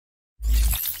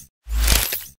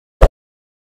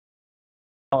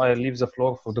I leave the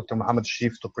floor for Dr.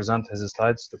 Sheef to present his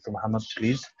slides. Dr. Mohammed,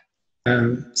 please.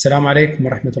 Assalamu alaikum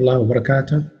wa rahmatullahi wa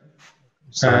barakatuh.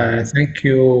 Thank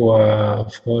you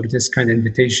for this kind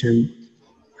invitation.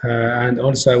 And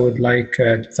also I would like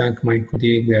to thank my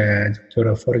colleague,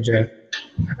 Dr. Forja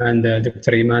and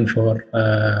Dr. Iman for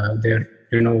their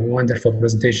wonderful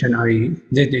presentation. I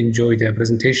did enjoy their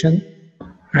presentation,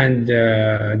 and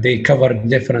they covered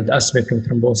different aspects of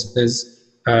thrombosis,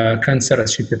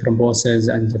 cancer-associated thrombosis,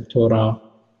 and Dr.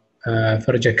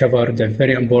 Forja covered a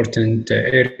very important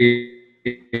area,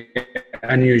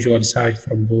 unusual site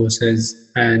thrombosis,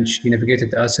 and she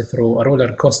navigated us through a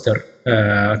roller coaster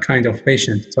kind of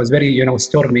patient. So it was very,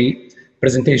 stormy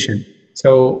presentation.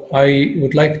 So I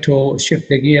would like to shift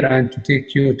the gear and to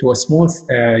take you to a smooth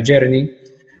journey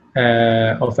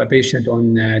of a patient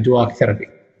on DOAC therapy.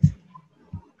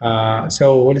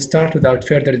 So we'll start without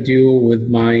further ado with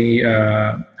my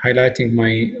highlighting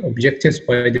my objectives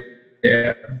by the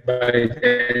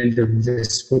end of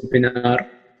this webinar.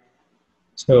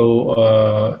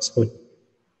 So,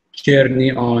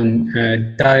 journey on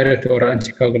direct or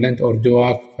anticoagulant or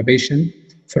DOAC patient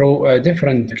through a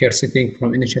different care setting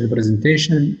from initial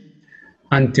presentation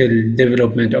until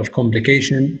development of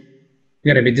complication.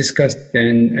 Going to be discussed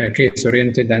in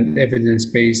case-oriented and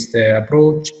evidence-based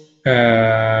approach.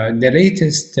 The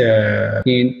latest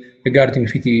regarding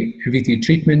VT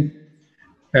treatment,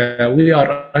 we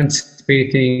are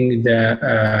anticipating the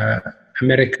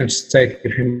American Society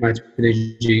of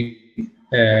Hematology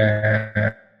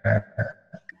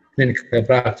clinical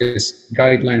practice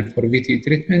guideline for VT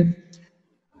treatment,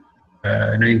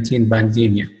 19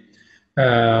 pandemia.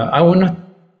 I will not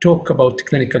talk about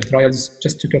clinical trials,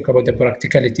 just to talk about the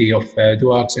practicality of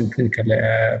DOACs in clinical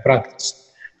practice.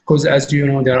 Because as you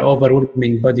know, there are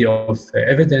overwhelming body of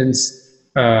evidence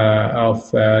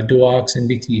of DOACs in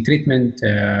VT treatment.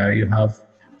 You have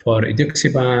for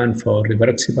Edoxaban, for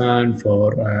Rivaroxaban,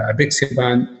 for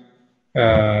Apixiban,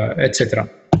 etc.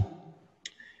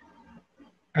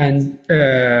 And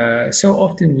so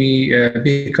often we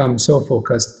become so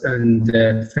focused and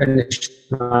finish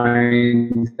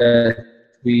line that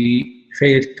we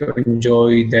fail to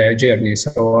enjoy the journey.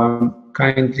 So I'm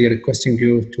kindly requesting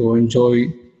you to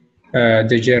enjoy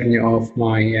the journey of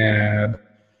my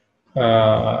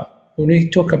when we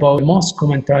talk about the most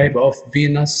common type of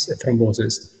venous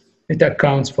thrombosis, it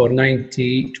accounts for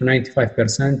 90 to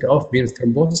 95% of venous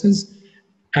thrombosis,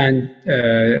 and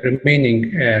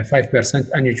remaining 5%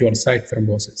 unusual site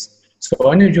thrombosis. So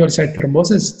unusual site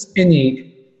thrombosis is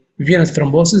any venous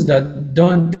thrombosis that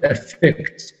don't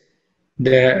affect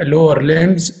the lower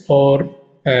limbs or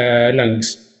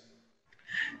lungs.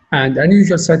 And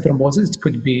unusual site thrombosis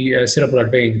could be cerebral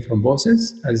vein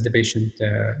thrombosis, as the patient,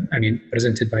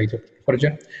 presented by Dr.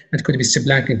 Forja. It could be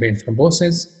subclavian vein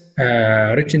thrombosis,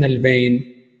 retinal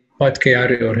vein,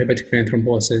 Budd-Chiari or hepatic vein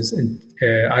thrombosis, and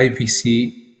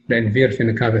IVC, the inferior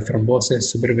vena cava thrombosis,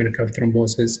 superior vena cava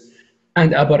thrombosis,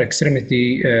 and upper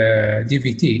extremity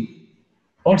DVT.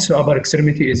 Also, upper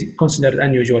extremity is considered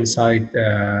unusual site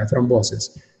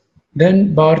thrombosis.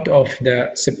 Then part of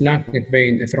the subclavian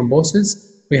vein thrombosis,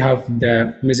 we have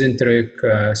the mesenteric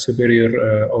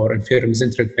superior or inferior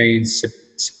mesenteric vein,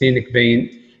 splenic vein,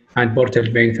 and portal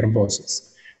vein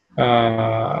thrombosis.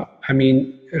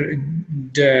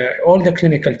 All the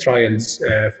clinical trials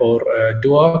for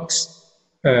DOACs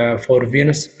for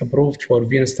venous approved for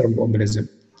venous thromboembolism.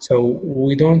 So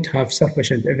we don't have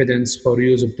sufficient evidence for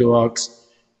use of DOACs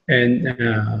in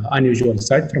unusual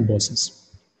site thrombosis.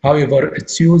 However,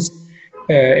 it's used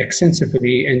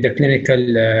extensively in the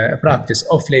clinical practice,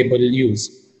 off-label use.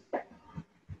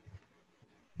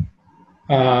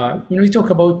 When we talk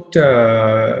about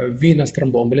venous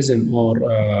thromboembolism or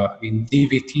in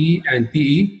DVT and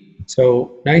PE,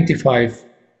 so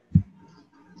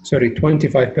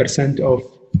 25% of,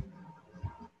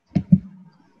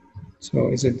 so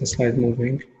is it the slide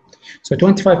moving? So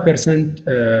 25%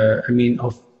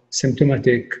 of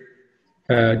symptomatic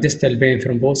distal vein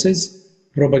thrombosis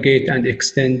propagate and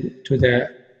extend to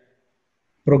the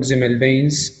proximal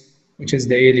veins, which is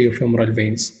the iliofemoral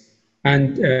veins,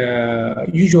 and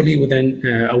usually within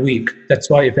a week. That's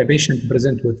why if a patient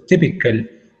presents with typical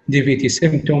DVT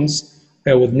symptoms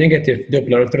with negative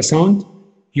Doppler ultrasound,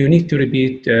 you need to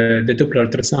repeat the Doppler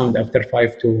ultrasound after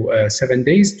 5 to 7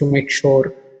 days to make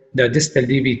sure the distal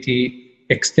DVT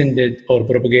extended or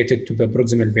propagated to the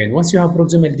proximal vein. Once you have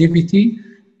proximal DVT,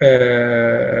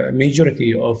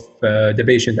 majority of the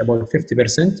patient, about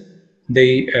 50%,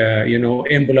 they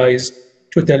embolize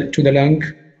to the lung.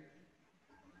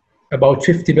 About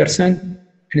 50%,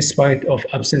 in spite of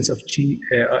absence of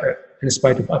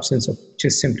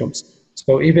chest symptoms.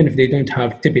 So even if they don't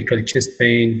have typical chest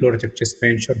pain, pleurative chest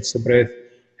pain, shortness of breath,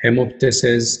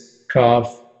 hemoptysis, cough,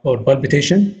 or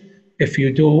palpitation, if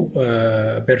you do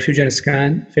perfusion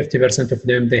scan, 50% of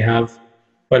them, they have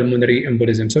pulmonary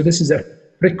embolism. So this is a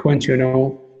frequent,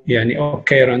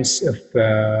 occurrence of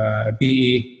PE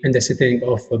in the setting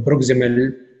of proximal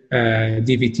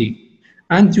DVT.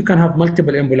 And you can have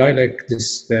multiple emboli like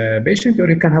this patient, or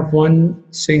you can have one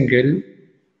single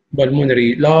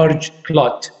pulmonary large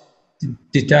clot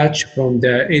detach from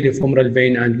the iliofemoral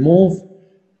vein and move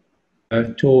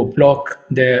to block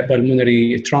the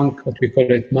pulmonary trunk, what we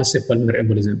call it massive pulmonary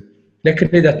embolism.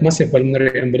 Luckily, that massive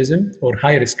pulmonary embolism or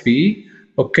high-risk PE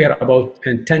occur about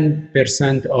in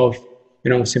 10% of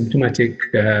symptomatic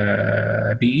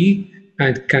PE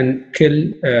and can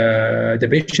kill the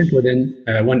patient within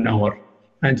 1 hour.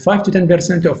 And 5 to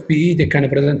 10% of PE, they can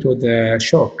present with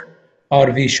shock,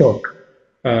 RV shock,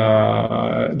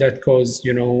 that cause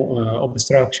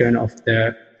obstruction of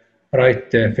the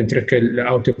right ventricle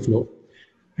outflow.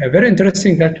 Very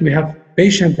interesting that we have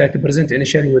patients that present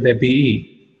initially with a PE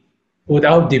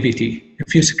without DVT.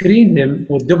 If you screen them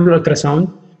with double ultrasound,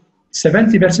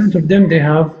 70% of them, they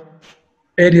have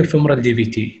iliofemoral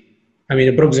DVT,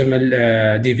 proximal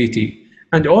DVT.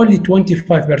 And only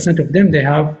 25% of them, they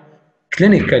have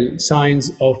clinical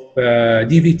signs of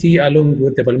DVT along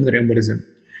with the pulmonary embolism.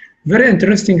 Very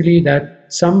interestingly, that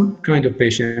some kind of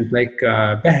patient like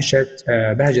Behçet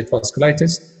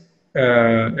vasculitis,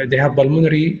 they have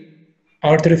pulmonary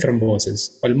artery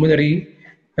thrombosis, pulmonary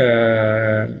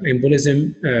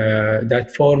embolism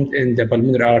that formed in the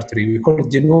pulmonary artery. We call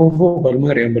it de novo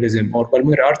pulmonary embolism or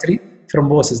pulmonary artery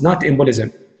thrombosis, not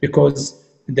embolism, because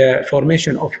the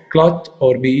formation of clot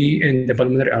or PE in the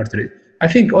pulmonary artery. I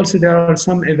think also there are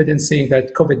some evidence saying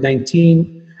that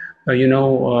COVID-19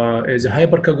 is a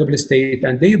hypercoagulable state,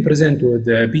 and they present with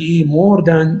PE more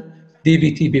than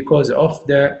DVT because of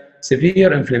the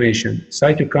severe inflammation,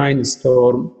 cytokine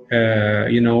storm,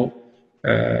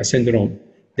 syndrome,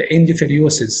 the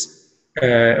endotheliosis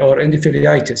or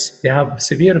endotheliitis. They have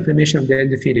severe inflammation of the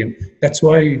endothelium. That's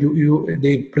why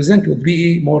they present with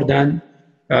PE more than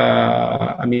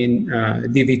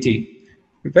DVT.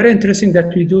 Very interesting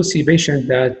that we do see patients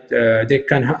that they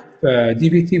can have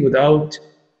DVT without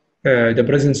the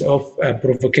presence of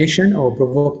provocation or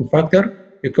provoking factor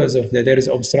because of there is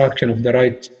obstruction of the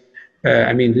right,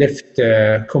 left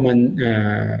common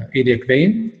iliac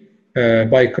vein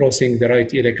by crossing the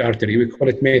right iliac artery. We call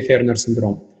it May-Thurner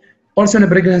syndrome. Also in a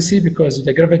pregnancy, because of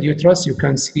the gravid uterus, you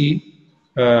can see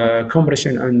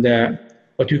compression on the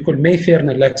what we call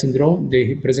May-Thurner-like syndrome.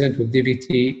 They present with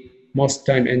DVT most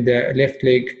time in the left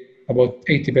leg, about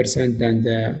 80% than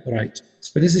the right.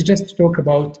 So this is just to talk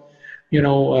about,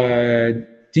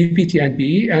 DVT and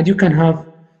PE, and you can have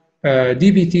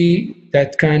DVT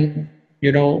that can,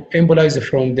 embolize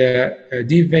from the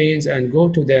deep veins and go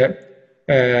to the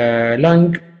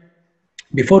lung.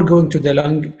 Before going to the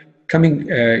lung, coming,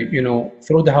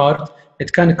 through the heart,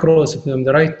 it can cross from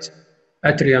the right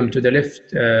atrium to the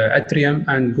left atrium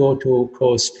and go to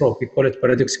cause stroke. We call it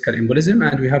paradoxical embolism,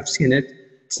 and we have seen it.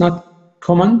 It's not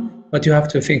common, but you have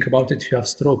to think about it. If you have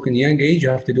stroke in young age, you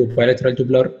have to do bilateral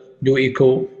Doppler, do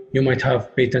echo. You might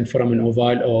have patent foramen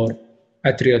ovale or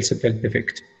atrial septal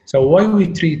defect. So why we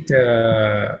treat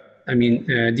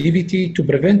DVT? To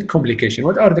prevent complication.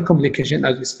 What are the complications?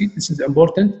 As we see, this is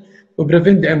important. To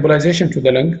prevent the embolization to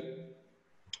the lung,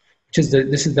 which is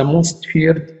this is the most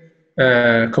feared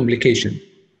complication.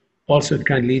 Also, it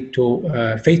can lead to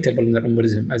fatal pulmonary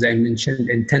embolism. As I mentioned,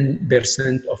 in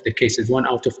 10% of the cases, 1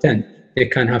 out of 10, they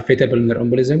can have fatal pulmonary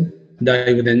embolism,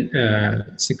 die within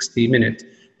 60 minutes.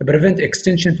 Prevent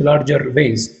extension to larger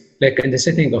veins, like in the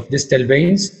setting of distal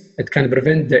veins, it can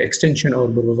prevent the extension or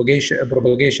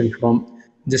propagation from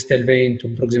distal vein to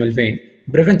proximal vein.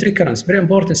 Prevent recurrence, very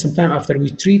important. Sometimes after we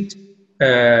treat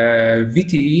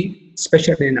VTE,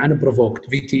 especially in unprovoked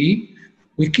VTE,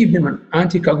 we keep them on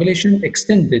anticoagulation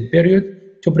extended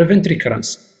period to prevent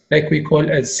recurrence, like we call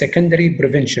as secondary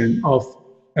prevention of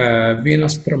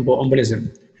venous thromboembolism.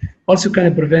 Also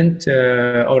can prevent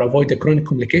or avoid the chronic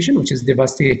complication, which is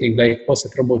devastating, like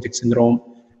post-thrombotic syndrome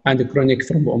and the chronic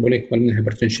thromboembolic pulmonary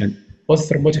hypertension.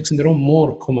 Post-thrombotic syndrome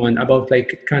more common,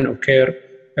 it can occur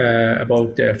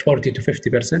about 40 to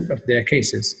 50% of the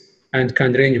cases, and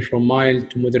can range from mild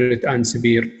to moderate and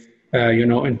severe,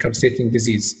 incapacitating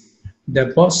disease.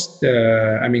 The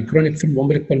chronic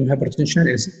thromboembolic pulmonary hypertension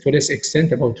is to less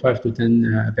extent about 5 to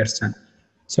 10%.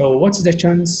 So what's the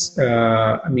chance,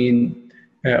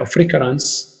 of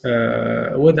recurrence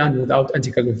with and without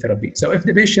anticoagulant therapy? So if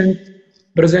the patient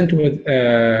present with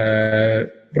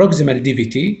proximal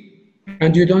DVT,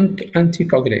 and you don't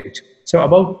anticoagulate. So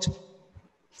about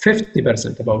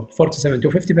 50%, about 47 to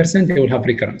 50%, they will have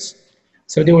recurrence.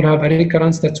 So they will have a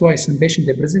recurrence. That's why some patients,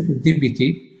 they present with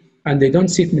DVT and they don't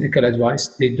seek medical advice.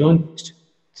 They did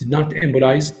not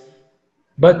embolize,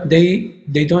 but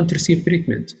they don't receive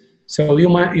treatment. So you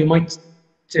might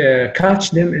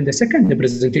catch them in the second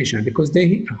presentation because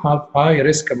they have high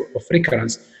risk of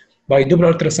recurrence. By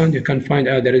double ultrasound, you can find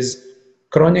out there is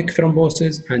chronic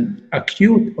thrombosis and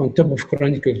acute on top of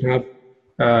chronic. You can have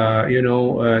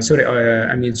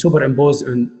superimposed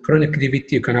on chronic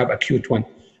DVT, you can have acute one.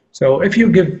 So if you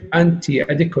give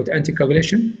adequate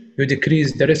anticoagulation, you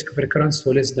decrease the risk of recurrence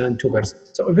to less than 2%.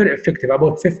 So very effective,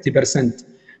 about 50%.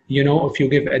 If you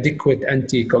give adequate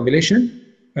anticoagulation,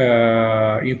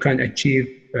 you can achieve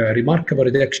a remarkable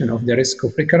reduction of the risk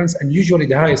of recurrence. And usually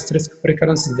the highest risk of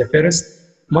recurrence is the first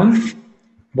month,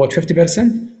 about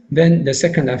 50%. Then the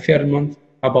second and third month,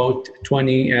 about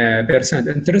 20%.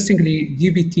 Interestingly,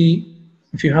 DVT,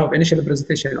 if you have initial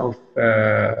presentation of,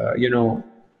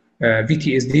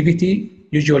 VT is DVT,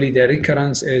 usually the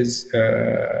recurrence is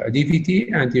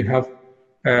DVT, and you have,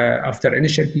 after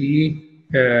initial PE,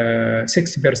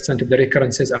 60% of the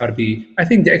recurrences are PE. I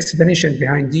think the explanation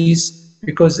behind these,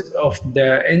 because of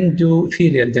the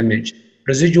endothelial damage,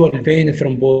 residual vein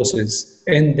thrombosis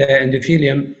in the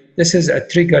endothelium, this is a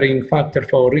triggering factor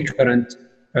for recurrent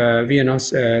venous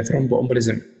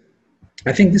thromboembolism.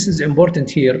 I think this is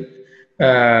important here.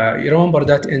 You remember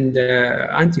that in the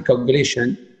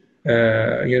anticoagulation,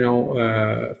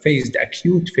 phase, the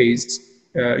acute phase,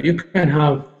 you can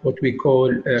have what we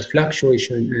call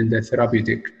fluctuation in the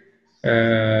therapeutic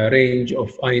range of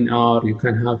INR. You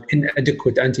can have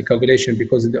inadequate anticoagulation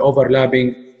because of the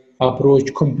overlapping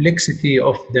approach, complexity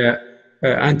of the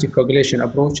anticoagulation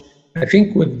approach. I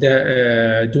think with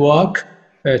the DOAC,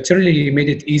 it really made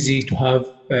it easy to have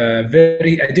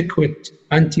very adequate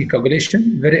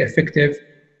anticoagulation, very effective,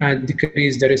 and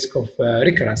decrease the risk of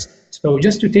recurrence. So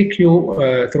just to take you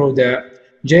through the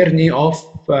journey of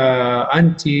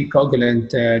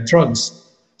anticoagulant drugs.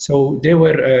 So they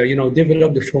were,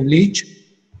 developed from leech,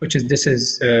 which is, this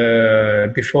is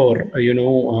before,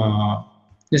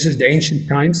 this is the ancient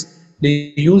times.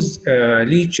 They used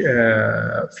leech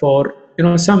for,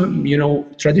 some,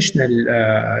 traditional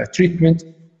treatment,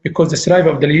 because the saliva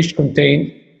of the leech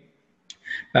contained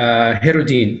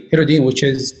herodine, which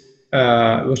is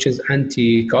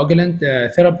anticoagulant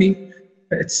therapy.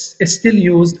 It's still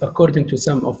used, according to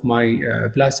some of my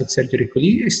plastic surgery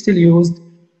colleagues, it's still used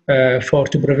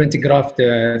to prevent graft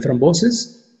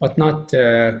thrombosis, but not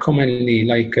commonly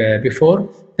like before.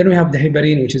 Then we have the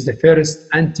heparin, which is the first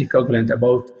anticoagulant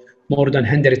about more than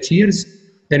 100 years.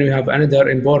 Then we have another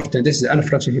important, this is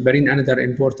unfractionated heparin, another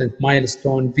important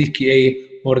milestone, VKA,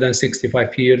 more than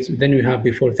 65 years. Then we have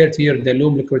before 30 years, the low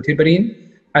molecular heparin.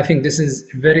 I think this is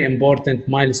very important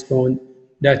milestone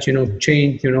that,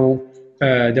 changed,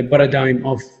 the paradigm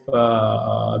of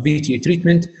VT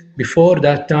treatment. Before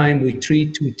that time, we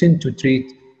tend to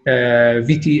treat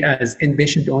VT as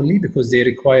inpatient only because they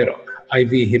require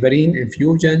IV heparin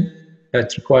infusion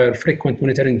that require frequent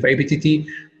monitoring of APTT.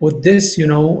 With this,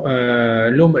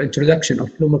 introduction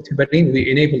of low molecular heparin, we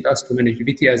enabled us to manage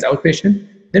VT as outpatient.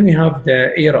 Then we have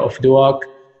the era of DOAC,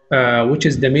 which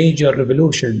is the major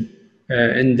revolution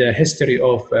in the history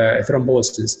of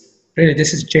thrombosis. Really,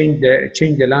 this has changed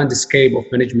the landscape of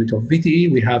management of VTE.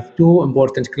 We have two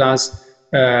important class,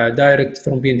 direct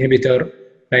thrombin inhibitor,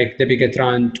 like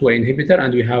Dabigatran 2A inhibitor,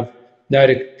 and we have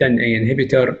direct 10A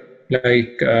inhibitor,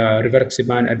 like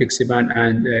Rivaroxaban, Apixiban,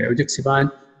 and Edoxaban.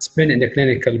 It's been in the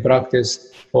clinical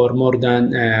practice for more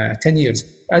than 10 years.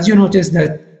 As you notice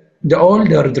that the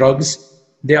older drugs,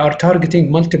 they are targeting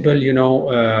multiple,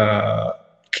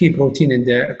 key protein in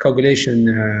the coagulation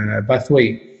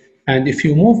pathway. And if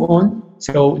you move on,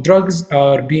 so drugs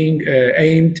are being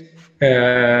aimed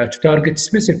to target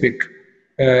specific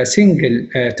single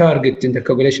target in the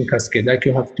coagulation cascade, like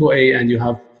you have 2A and you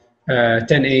have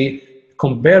 10A,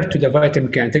 compared to the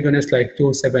vitamin K antagonist like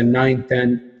 2, 7, 9,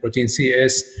 10, protein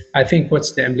CS. I think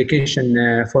what's the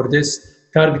implication for this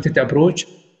targeted approach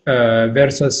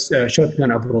versus shotgun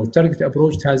approach? Targeted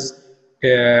approach has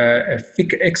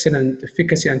excellent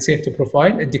efficacy and safety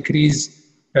profile. It decreases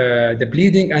the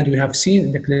bleeding, and we have seen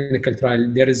in the clinical trial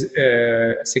there is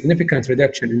a significant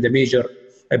reduction in the major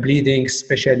bleeding,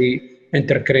 especially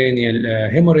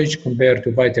intracranial hemorrhage compared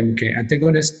to vitamin K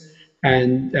antagonist.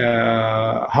 And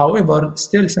however,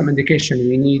 still some indication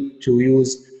we need to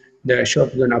use the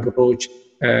shotgun approach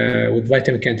with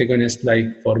vitamin K antagonist,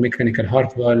 like for mechanical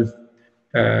heart valve,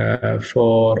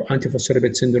 for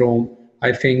antiphospholipid syndrome.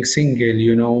 I think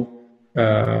single,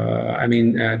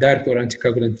 direct oral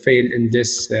anticoagulant fail in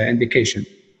this indication.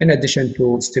 In addition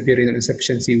to severe renal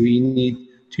insufficiency, we need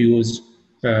to use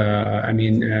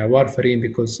warfarin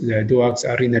because the DOACs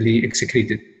are renally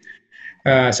excreted.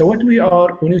 So what we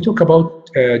are, when we talk about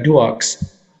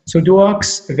DOACs, so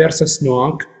DOACs versus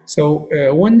NOAC. So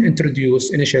when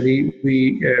introduced initially,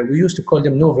 we used to call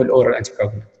them novel oral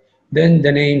anticoagulant. Then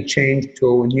the name changed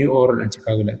to new oral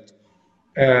anticoagulant.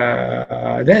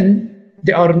 Then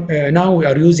they are now we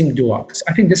are using DOACs.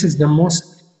 I think this is the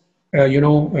most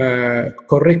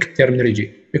correct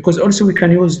terminology, because also we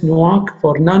can use NOAC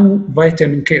for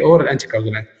non-vitamin K oral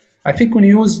anticoagulant. I think when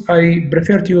I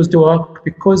prefer to use DOAC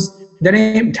because the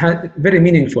name is very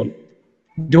meaningful.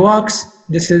 DOACs,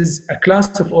 this is a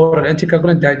class of oral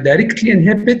anticoagulant that directly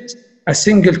inhibit a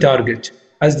single target.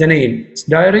 As the name, it's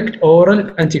direct oral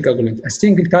anticoagulant, a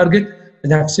single target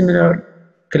that have similar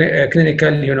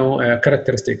clinical,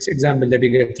 characteristics. Example,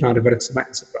 Dabigatran, Rivaroxaban,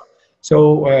 etc.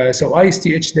 So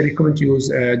ISTH, they recommend to use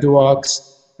DOACs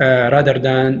rather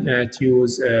than to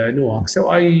use NOAC. So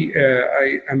I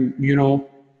am,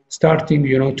 starting,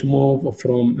 to move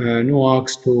from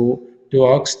NOACs to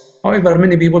DOACs. However,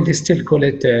 many people, they still call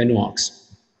it NOACs.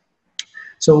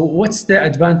 So what's the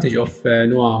advantage of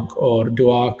NOAC or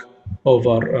DOAC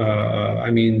over,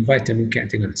 vitamin K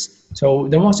antagonists? So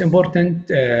the most important,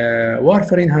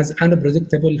 warfarin has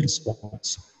unpredictable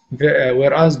response,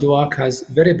 whereas DOAC has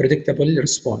very predictable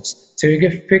response. So you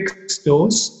give fixed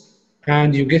dose,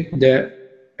 and you get the,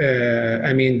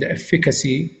 the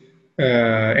efficacy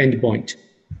endpoint.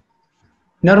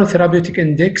 Narrow therapeutic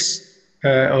index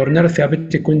or narrow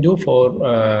therapeutic window for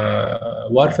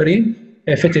warfarin.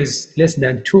 If it is less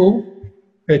than 2,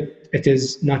 it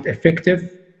is not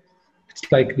effective.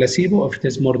 It's like placebo. If it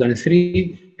is more than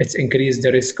 3, it's increased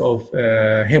the risk of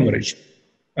hemorrhage.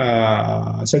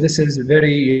 So this is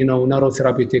very narrow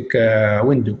therapeutic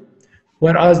window.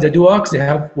 Whereas the DOACs, they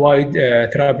have wide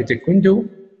therapeutic window.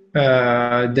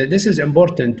 This is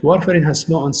important. Warfarin has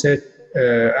slow onset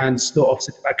and slow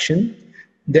offset of action.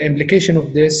 The implication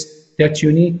of this that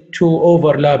you need to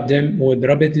overlap them with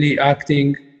rapidly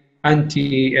acting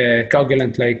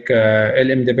anticoagulant like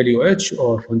LMWH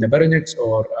or Fondaparinux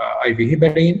or IV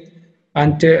heparin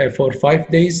for 5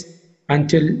 days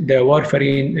until the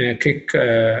warfarin kick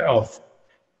off.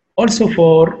 Also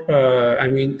for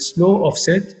slow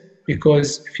offset,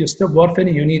 because if you stop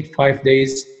warfarin, you need 5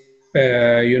 days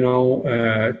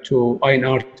to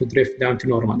INR to drift down to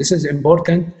normal. This is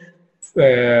important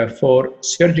for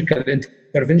surgical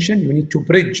intervention. You need to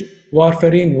bridge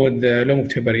warfarin with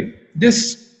lomectiparin.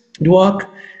 This DOAC,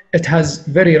 it has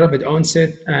very rapid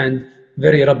onset and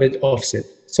very rapid offset.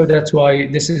 So that's why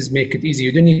this is make it easy.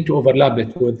 You don't need to overlap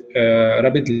it with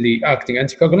rapidly acting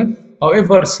anticoagulant.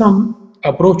 However, some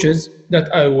approaches that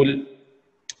I will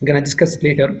gonna discuss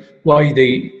later, why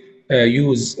they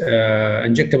use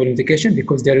injectable medication,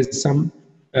 because there is some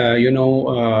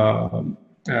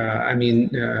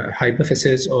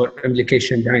hypothesis or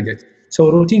implication behind it. So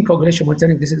routine coagulation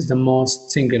monitoring, this is the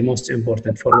most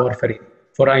important for warfarin,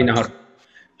 for INR.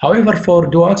 However, for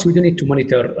DOACs, we don't need to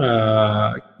monitor,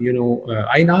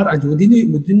 INR, and we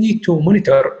don't need to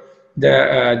monitor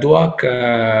the DOAC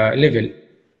level,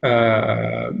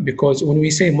 because when we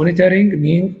say monitoring,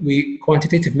 we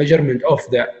quantitative measurement of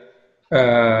the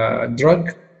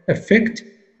drug effect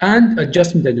and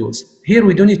adjusting the dose. Here,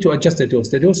 we don't need to adjust the dose.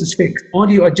 The dose is fixed.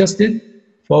 Only you adjust it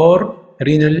for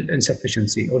renal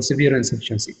insufficiency or severe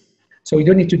insufficiency. So you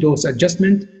don't need to dose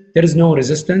adjustment. There is no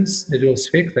resistance. The dose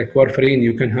fixed. Like warfarin,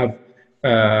 you can have,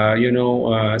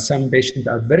 some patients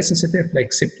are very sensitive,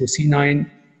 like CYP2C9.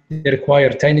 They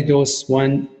require tiny dose,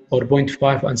 1 or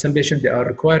 0.5, and some patients, they are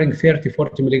requiring 30,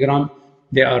 40 milligram.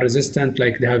 They are resistant,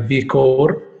 like they have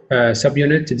V-core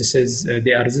subunit. This is,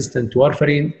 they are resistant to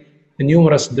warfarin.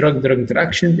 Numerous drug-drug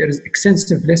interaction. There is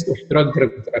extensive list of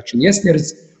drug-drug interaction. Yes, there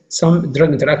is some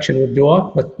drug interaction with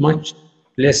DOAC, but much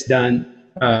less than,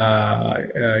 less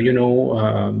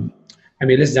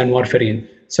than warfarin.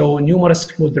 So numerous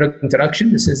food drug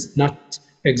interaction. This is not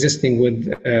existing with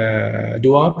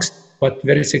DOACs, but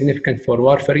very significant for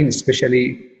warfarin,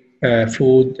 especially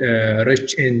food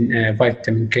rich in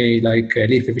vitamin K, like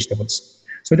leafy vegetables.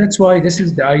 So that's why this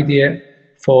is the idea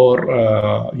for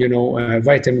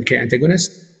vitamin K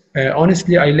antagonist.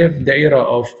 Honestly, I lived the era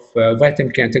of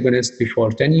vitamin K antagonist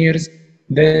before 10 years.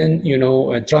 Then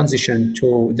transition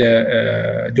to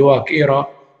the DOAC era.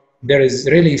 There is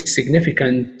really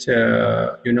significant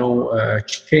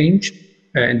change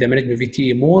in the management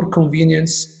VT, more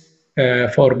convenience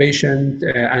for patient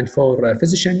and for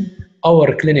physician.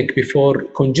 Our clinic before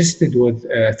congested with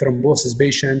thrombosis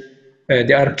patient,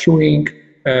 they are queuing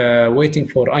waiting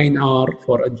for INR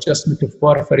for adjustment of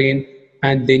warfarin,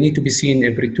 and they need to be seen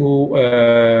every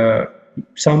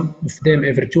some of them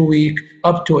every 2 weeks,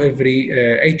 up to every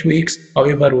 8 weeks.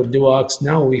 However, with DOACs,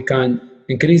 now we can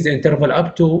increase the interval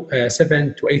up to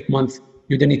 7 to 8 months.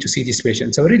 You don't need to see this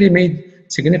patient. So really made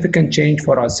significant change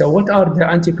for us. So what are the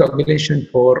anticoagulation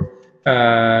for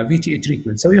VTE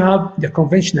treatment? So you have the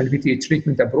conventional VTE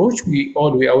treatment approach. We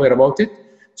aware about it.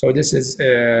 So this is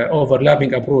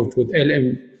overlapping approach with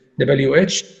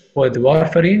LMWH with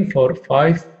warfarin for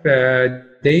 5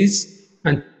 days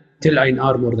until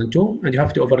INR more than 2, and you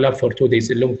have to overlap for 2 days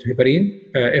along with heparin.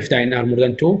 If the INR more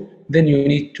than 2, then you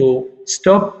need to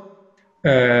stop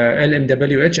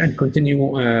LMWH and continue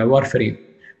warfarin.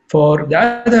 For the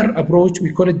other approach,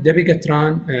 we call it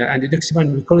Dabigatran and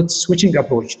Edoxaban. We call it switching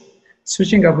approach.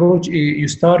 Switching approach, you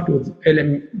start with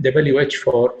LMWH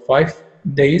for 5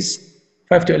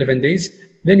 to 11 days.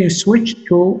 Then you switch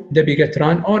to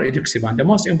Dabigatran or Edoxaban. The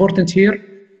most important here,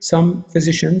 some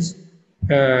physicians,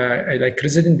 like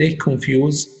resident, they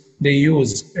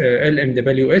use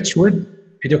LMWH with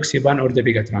Edoxaban or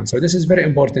Dabigatran. So this is very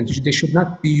important. They should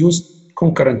not be used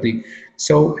concurrently.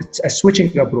 So it's a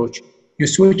switching approach. You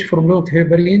switch from long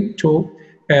heparin to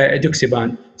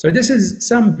Edoxaban. So this is,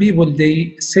 some people,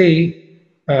 they say,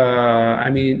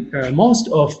 most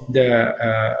of the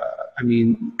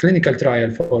clinical trial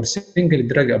for single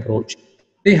drug approach,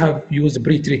 they have used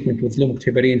pre-treatment with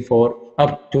lumoxitibarine for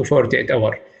up to 48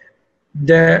 hours.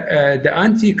 The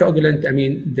anticoagulant,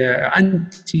 the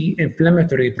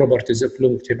anti-inflammatory properties of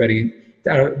lumoxitibarine,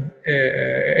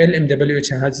 LMWH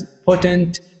has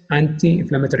potent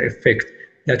anti-inflammatory effect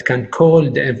that can cool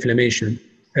the inflammation,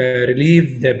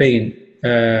 relieve the pain,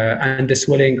 and the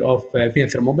swelling of vein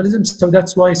thromboembolism. So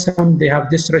that's why they have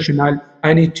this rationale.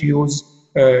 I need to use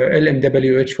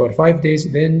LMWH for 5 days,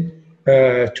 then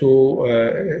to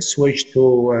switch to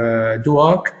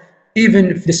DOAC. Even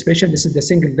if this patient, this is the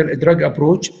single drug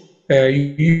approach,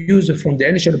 you use it from the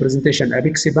initial presentation,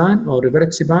 Apixiban or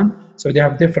Rivaroxaban. So they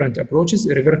have different approaches.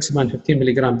 Rivaroxaban 15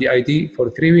 mg BID for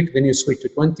 3 weeks, then you switch to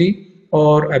 20,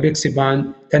 or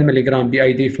Apixiban 10 mg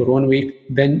BID for 1 week,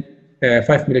 then 5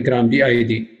 mg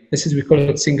BID. This is, we call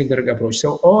it single drug approach.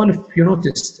 So all, if you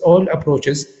notice, all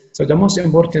approaches, so the most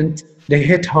important, they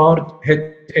hit hard,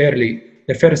 hit early,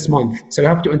 the first month. So you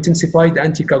have to intensify the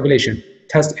anticoagulation.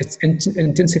 It's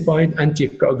intensified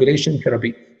anticoagulation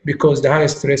therapy because the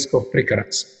highest risk of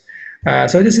recurrence.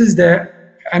 So this is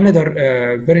another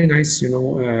very nice,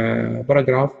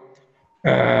 paragraph,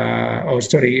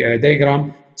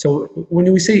 diagram. So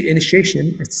when we say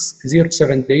initiation, it's 0 to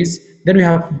 7 days. Then we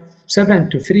have 7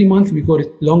 to 3 months, we call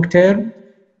it long term.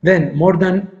 Then more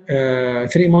than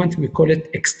 3 months, we call it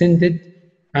extended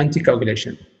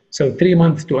anticoagulation. So 3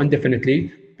 months to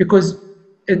indefinitely, because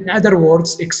in other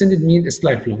words, extended means it's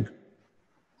lifelong.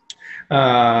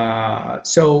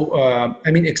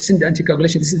 Extended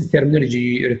anticoagulation, this is the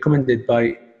terminology recommended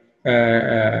by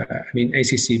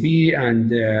ACCB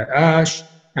and ASH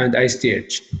and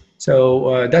ISTH.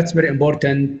 So that's very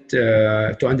important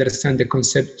to understand the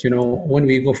concept, when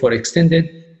we go for extended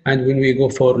and when we go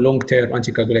for long-term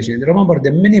anticoagulation. Remember,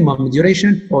 the minimum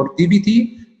duration for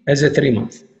DVT is 3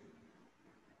 months.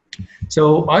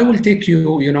 So I will take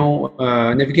you,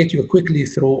 navigate you quickly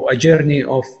through a journey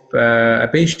of a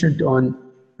patient on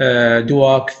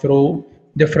DOAC through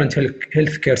different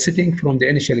healthcare settings, from the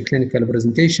initial clinical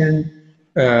presentation,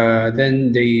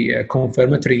 then the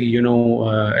confirmatory,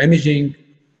 imaging,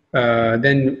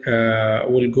 then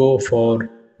we'll go for,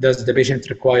 does the patient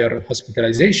require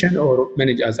hospitalization or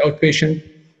manage as outpatient?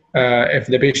 If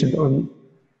the patient on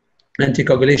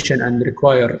anticoagulation and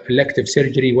require elective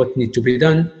surgery, what needs to be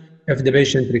done? If the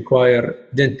patient require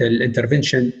dental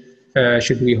intervention,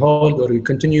 should we hold or we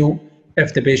continue?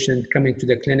 If the patient coming to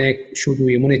the clinic, should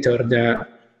we monitor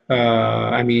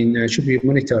should we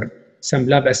monitor some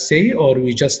lab assay, or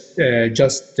we just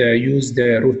use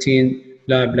the routine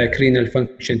lab like renal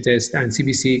function test and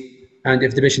CBC? And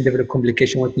if the patient develop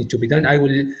complication, what needs to be done? I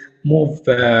will move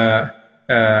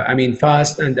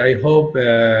fast, and I hope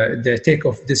the take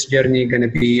of this journey gonna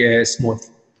be smooth.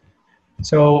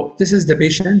 So this is the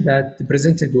patient that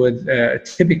presented with a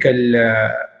typical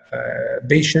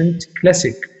patient,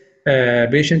 classic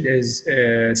patient is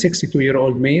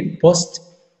 62-year-old male, post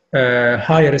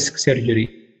high-risk surgery,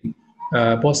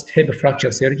 post hip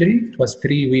fracture surgery. It was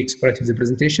 3 weeks prior to the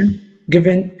presentation,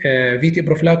 given VT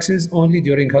prophylaxis only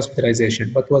during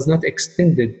hospitalization, but was not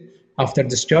extended after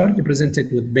discharge.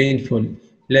 Presented with painful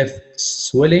left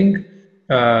swelling,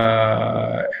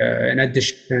 in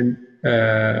addition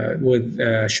with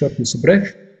shortness of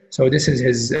breath. So this is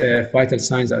his vital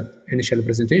signs at initial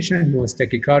presentation. He was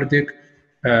tachycardic,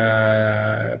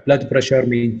 blood pressure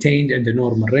maintained in the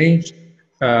normal range,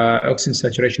 oxygen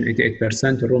saturation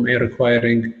 88%, room air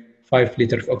requiring 5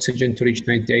 liters of oxygen to reach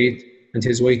 98, and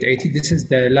his weight 80. This is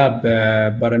the lab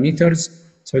parameters.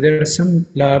 So there are some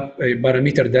lab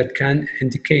parameters that can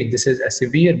indicate this is a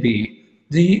severe BE.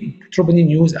 The troponin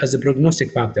used as a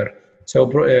prognostic factor. So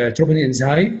troponin is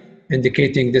high,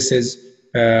 indicating this is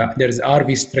there is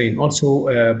RV strain. Also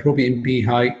proBNP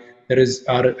high, there is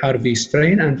RV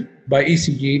strain, and by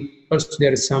ECG also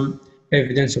there is some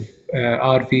evidence of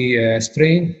RV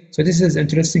strain. So this is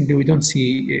interesting that we don't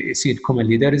see it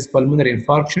commonly. There is pulmonary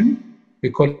infarction.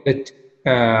 We call it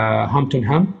Hampton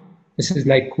hump. This is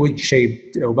like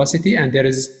wedge-shaped opacity, and there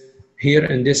is here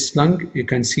in this lung, you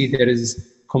can see there is,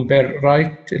 compare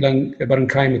right lung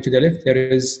parenchyma to the left, there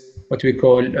is what we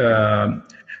call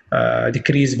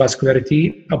decreased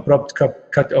vascularity, abrupt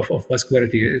cut off of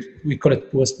vascularity. We call it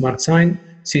postmark sign.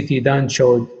 CT done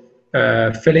showed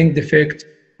filling defect.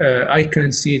 I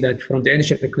can see that from the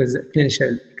initial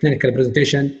clinical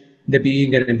presentation, the BE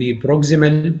going to be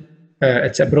proximal.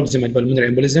 It's a proximal pulmonary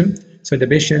embolism. So the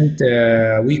patient,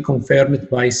 we confirm it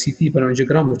by CT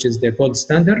angiogram, which is the gold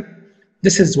standard.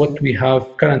 This is what we have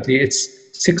currently. It's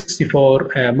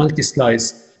 64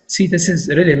 multi-slice. See, this is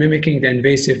really mimicking the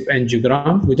invasive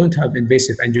angiogram. We don't have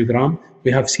invasive angiogram.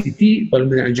 We have CT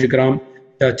pulmonary angiogram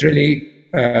that really,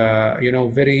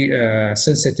 very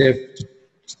sensitive to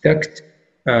detect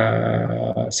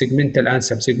segmental and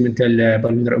subsegmental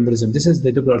pulmonary embolism. This is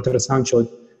the Doppler ultrasound showed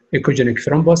echogenic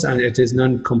thrombus, and it is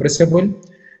non-compressible.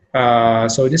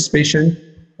 So this patient,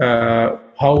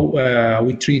 how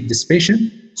we treat this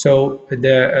patient. So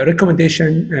the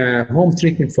recommendation, home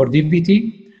treatment for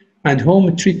DVT and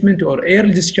home treatment or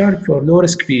early discharge for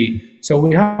low-risk PE. So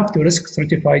we have to risk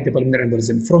stratify the pulmonary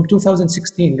embolism. From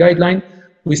 2016 guideline,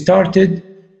 we started,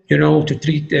 to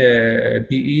treat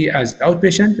PE as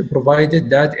outpatient, provided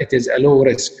that it is a low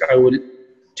risk. I will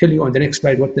tell you on the next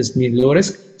slide what does mean low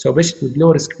risk. So patients with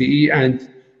low risk PE and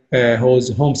whose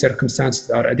home circumstances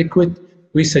are adequate,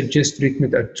 we suggest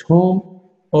treatment at home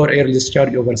or early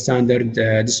discharge over standard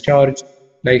discharge,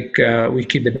 like we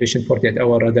keep the patient 48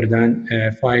 hours rather than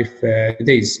 5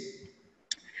 days.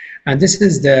 And this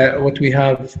is what we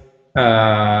have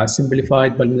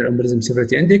simplified pulmonary embolism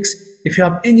severity index. If you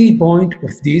have any point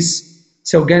of this,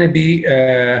 so going to be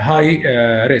high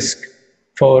risk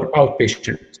for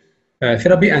outpatient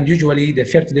therapy, and usually the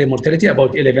 30-day mortality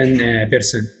about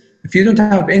 11%. If you don't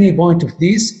have any point of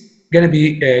this, going to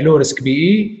be low risk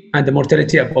BE and the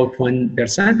mortality about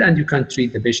 1%, and you can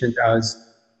treat the patient as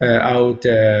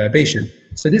outpatient.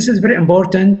 So this is very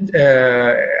important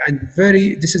and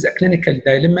this is a clinical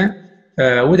dilemma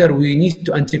whether we need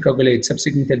to anticoagulate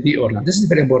subsegmental BE or not. This is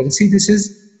very important. See, this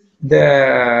is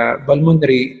the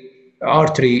pulmonary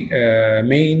artery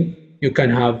main. You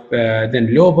can have then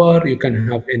lobar, you can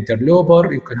have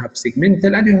interlobar, you can have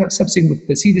segmental, and you have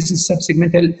subsegmental. See, this is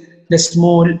subsegmental, the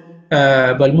small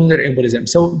pulmonary embolism.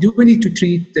 So do we need to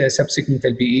treat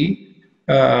subsegmental BE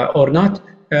or not?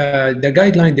 The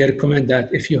guideline, they recommend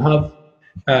that if you have,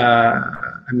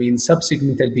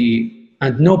 subsegmental BE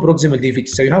and no proximal DVT,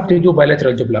 so you have to do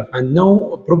bilateral Doppler and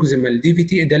no proximal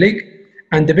DVT in the leg,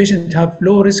 and the patient have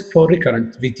low risk for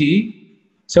recurrent VTE.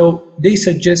 So they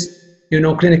suggest,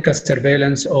 clinical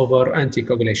surveillance over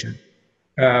anticoagulation.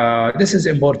 This is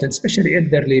important, especially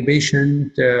elderly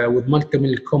patient with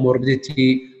multiple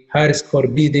comorbidity, high risk for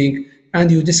bleeding, and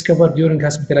you discover during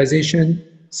hospitalization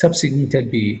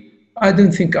subsegmental BE. I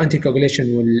don't think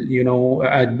anticoagulation will,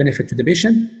 add benefit to the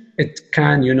patient. It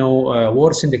can,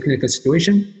 worsen the clinical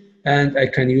situation. And I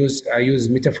use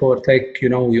metaphor like,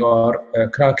 you are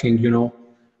cracking,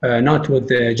 not with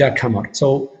the jackhammer.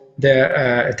 So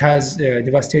it has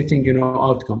devastating,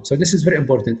 outcome. So this is very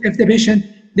important. If the patient,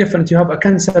 different, you have a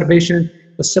cancer patient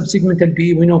with subsegmental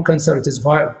BE, we know cancer, it is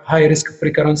high risk of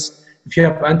recurrence. If you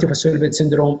have antiphospholipid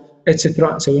syndrome,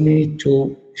 etc. So we need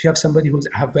to, if you have somebody who's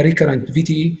have a recurrent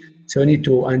VTE, so we need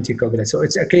to anticoagulate. So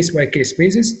it's a case-by-case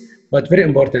basis, but very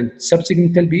important.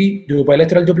 Subsegmental BE, do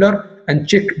bilateral Doppler, and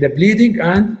check the bleeding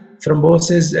and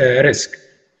thrombosis risk.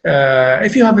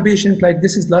 If you have a patient like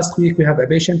this is last week, we have a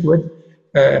patient with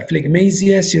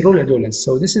phlegmasia cerola dolens.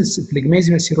 So this is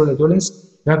phlegmasia cerola dolens.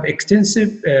 We have extensive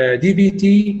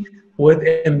DVT with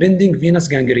impending venous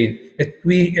gangrene.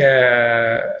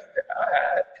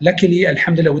 Luckily,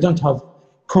 alhamdulillah, we don't have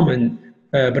common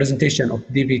presentation of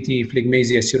DVT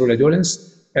phlegmasia cerola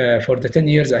dolens. For the 10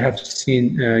 years, I have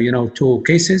seen 2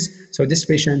 cases. So this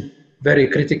patient, very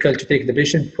critical to take the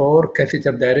patient for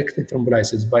catheter-directed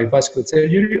thrombolysis by vascular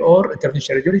surgery or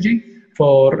interventional radiology.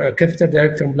 For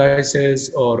catheter-directed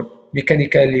thrombolysis or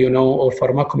mechanical, or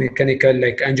pharmacomechanical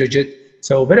like angiojet,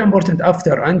 So very important,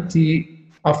 after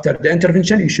the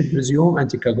intervention, you should resume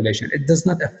anticoagulation. It does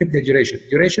not affect the duration.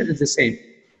 Duration is the same.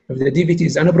 If the DVT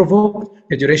is unprovoked,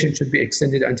 the duration should be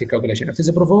extended anticoagulation. If it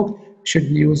is provoked, it should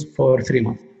be used for 3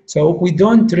 months. So we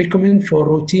don't recommend for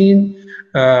routine,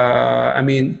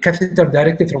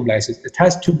 catheter-directed thrombolysis. It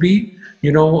has to be,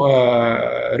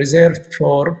 reserved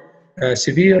for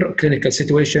severe clinical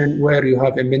situation where you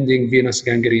have impending venous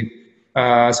gangrene.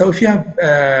 So if you have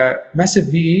massive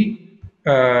VE,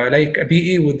 like a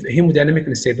BE with hemodynamic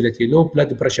instability, low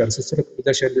blood pressure, systolic blood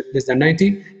pressure less than 90,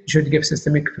 you should give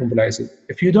systemic thrombolysis.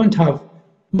 If you don't have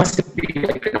massive BE,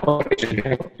 like an operation, you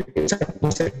have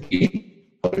massive BE,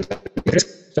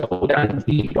 so the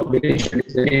anticoagulation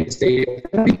is the mainstay of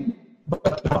therapy,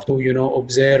 but you have to,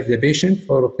 observe the patient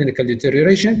for clinical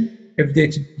deterioration. If they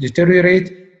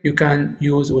deteriorate, you can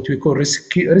use what we call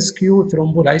rescue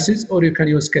thrombolysis, or you can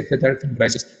use catheter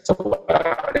thrombolysis. So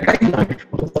the guideline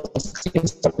for 2016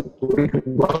 started to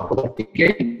work over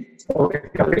PK, so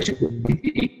evaluation with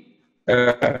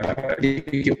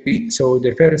DOAC. So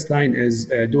the first line is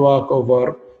DOAC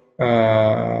over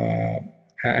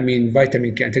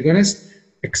vitamin K antagonist,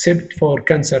 except for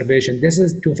cancer patient. This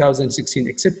is 2016.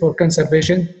 Except for cancer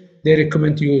patient, they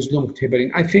recommend to use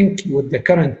lumoxitibarine. I think with the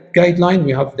current guideline,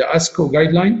 we have the ASCO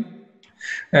guideline.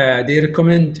 They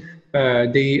recommend,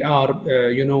 they are,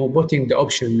 putting the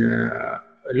option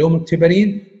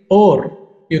lumoxitibarine, or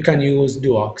you can use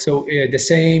DOAC. So the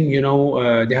same,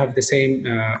 they have the same,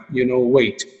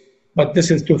 weight. But this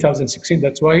is 2016.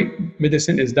 That's why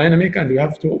medicine is dynamic, and we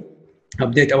have to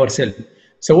update ourselves.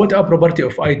 So what are property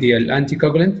of ideal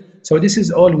anticoagulant? So this is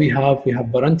all we have. We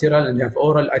have parenteral and we have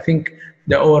oral. I think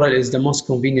the oral is the most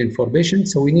convenient for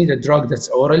patients. So we need a drug that's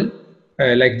oral,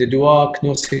 like the DOAC,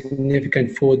 no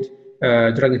significant food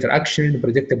drug interaction,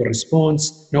 predictable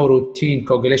response, no routine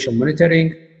coagulation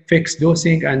monitoring, fixed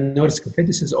dosing, and no risk of death.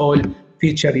 This is all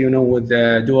feature, with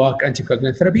the DOAC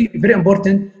anticoagulant therapy. Very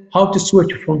important, how to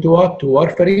switch from DOAC to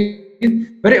warfarin.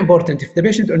 Very important, if the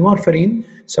patient on warfarin,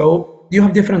 so you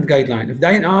have different guidelines. If the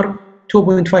INR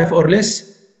 2.5 or less,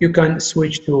 you can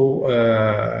switch to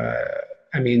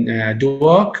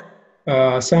DOAC.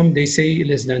 Some they say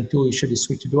less than 2, you should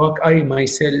switch to DOAC. I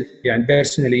myself,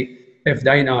 personally, if the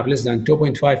INR less than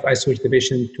 2.5, I switch the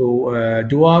patient to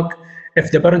DOAC.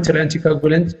 If the parenteral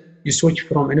anticoagulant, you switch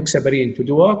from enoxaparin to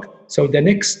DOAC. So the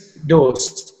next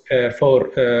dose for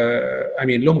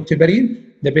lumoxitibarine,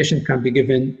 the patient can be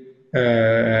given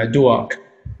DOAC.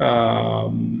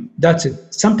 That's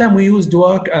it. Sometimes we use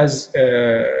DOAC as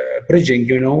bridging,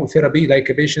 therapy, like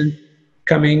a patient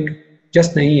coming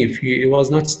just naive. He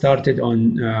was not started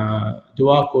on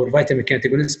DOAC or vitamin K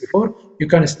antagonist before. You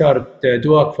can start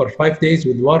DOAC for 5 days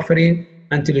with warfarin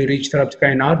until you reach therapeutic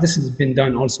INR. This has been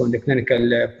done also in the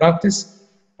clinical practice.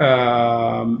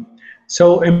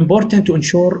 So important to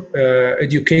ensure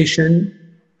education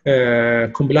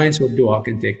compliance with DOAC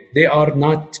intake. They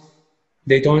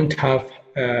don't have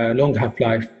long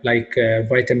half-life like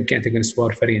vitamin K antagonist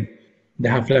warfarin. The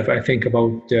half-life, I think,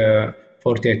 about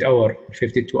 48 hours,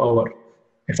 52 hours,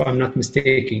 if I'm not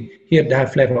mistaken. Here, the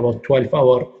half-life about 12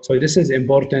 hours. So this is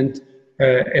important.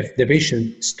 If the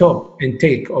patient stop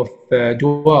intake of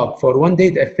DOAC for 1 day,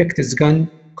 the effect is gone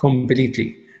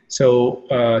completely. So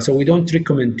we don't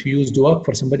recommend to use DOAC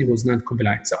for somebody who's not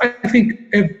compliant. So I think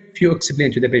if you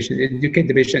explain to the patient, educate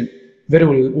the patient very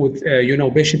well with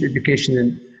patient education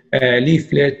and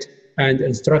leaflet and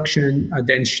instruction at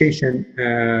the initiation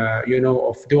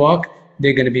of DOAC,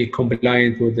 they're going to be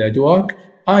compliant with the DOAC.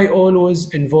 I always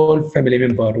involve family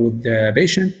member with the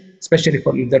patient, especially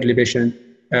for elderly patient,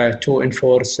 to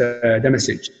enforce the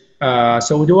message.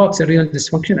 So DOACs are renal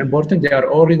dysfunction important. They are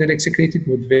all renally excreted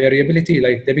with variability,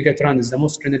 like Dabigatran is the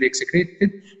most renally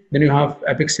excreted. Then you have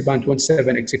Apixiban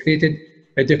 27 excreted,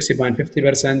 Edoxaban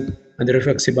 50%, and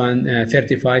Rivaroxaban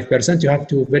 35%. You have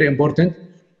to, very important,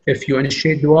 if you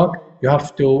initiate DOAC, you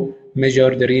have to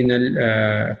measure the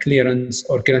renal clearance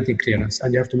or creatinine clearance,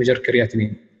 and you have to measure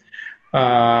creatinine.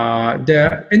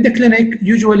 In the clinic,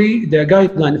 usually the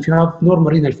guideline, if you have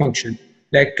normal renal function,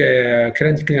 like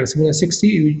creatinine clearance more than 60,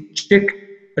 you check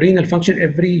renal function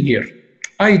every year.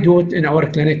 I do it in our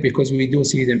clinic because we do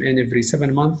see them in every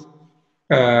 7 months.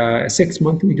 6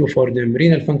 months we do for them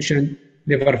renal function,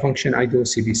 liver function. I do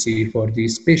CBC for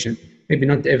these patients. Maybe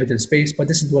not evidence-based, but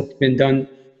this is what's been done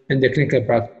in the clinical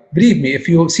practice. Believe me, if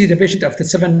you see the patient after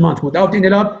 7 months without any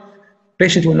lab,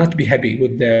 patient will not be happy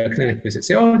with the clinic visit.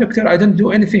 Say, oh, doctor, I don't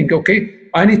do anything. Okay,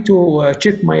 I need to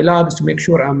check my labs to make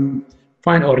sure I'm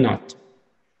fine or not.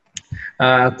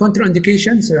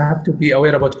 Contraindications, you have to be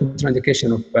aware about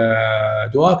contraindication of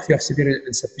DOAC. If you have severe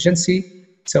insufficiency,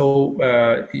 So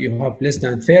you have less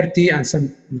than 30 and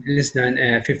some less than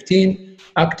 15,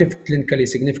 active clinically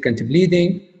significant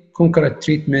bleeding, concurrent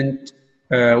treatment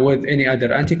with any other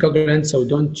anticoagulant. So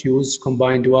don't use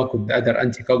combined DOAC with other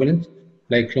anticoagulant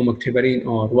like clomictoberine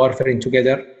or warfarin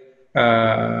together.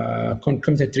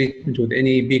 Concomitant treatment with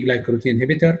any beta-glucan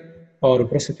inhibitor or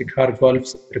prosthetic heart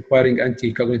valves requiring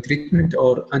anticoagulant treatment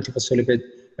or antiphospholipid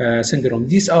syndrome.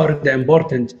 These are the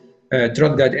important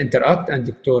drugs that interact, and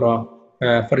Dr.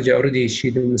 Farja already,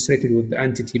 she demonstrated with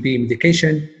anti-TB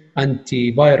medication,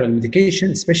 antiviral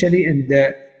medication, especially in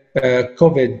the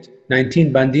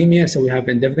COVID-19 pandemic. So we have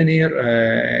Indemnivir,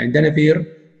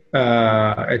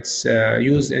 it's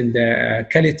used in the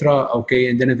Calitra,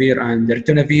 okay, Indemnivir and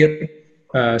Ritonavir.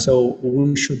 So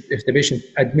we should, if the patient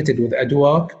admitted with a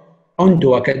DOAC, on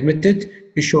DOAC admitted,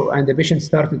 and the patient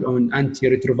started on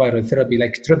antiretroviral therapy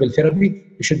like triple therapy,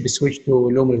 you should be switched to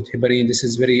low-molnupiravir. This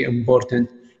is very important.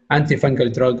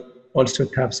 Antifungal drug also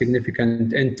have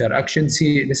significant interaction.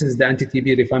 See, this is the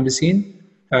anti-TB rifampicin.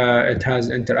 It has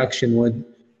interaction with,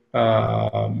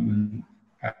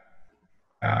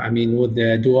 with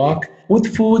the DOAC.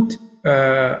 With food,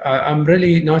 I'm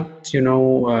really not,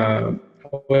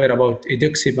 aware about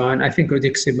Edoxaban. I think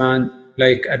Edoxaban,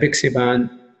 like Apixiban,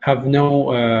 have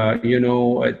no,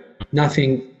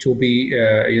 nothing to be,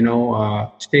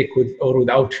 to take with or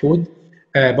without food.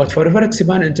 But for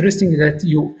Rivaroxaban, interesting that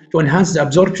to enhance the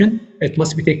absorption, it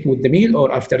must be taken with the meal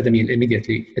or after the meal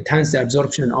immediately. It enhances the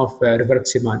absorption of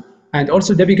Rivaroxaban. And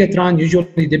also Dabigatran,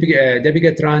 usually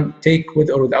Dabigatran take with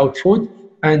or without food,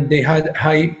 and they had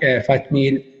high fat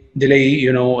meal, delay,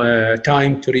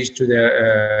 time to reach to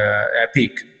the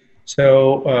peak.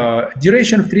 So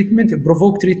duration of treatment,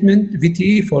 provoked treatment,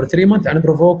 VTE for 3 months, and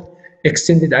provoked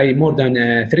extended more than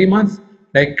 3 months.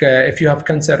 Like if you have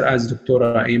cancer, as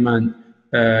Dr. Iman,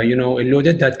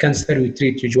 alluded, that cancer we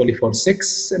treat usually for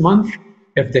 6 months.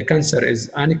 If the cancer is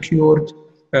uncured,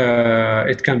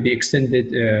 it can be extended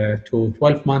to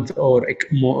 12 months or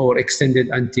extended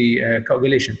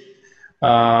anticoagulation.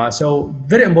 So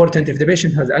very important, if the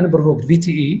patient has unprovoked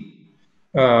VTE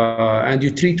and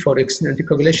you treat for extended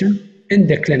anticoagulation in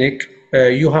the clinic,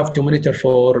 you have to monitor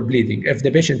for bleeding. If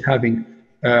the patient having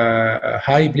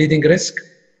high bleeding risk,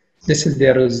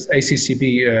 there is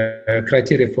ACCB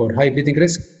criteria for high bleeding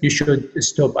risk, you should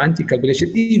stop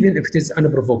anticoagulation even if it is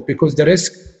unprovoked, because the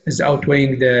risk is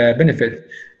outweighing the benefit.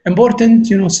 Important,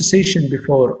 cessation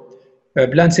before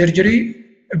planned surgery.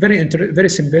 Very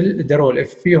simple, the role.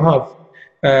 If you have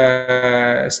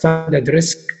standard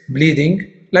risk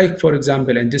bleeding, like for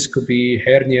example endoscopy,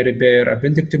 hernia repair,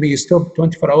 appendectomy, you stop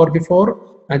 24 hours before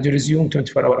and you resume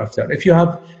 24 hours after. If you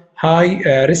have high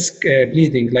risk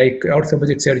bleeding like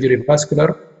orthopedic surgery,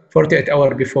 vascular, 48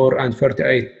 hours before and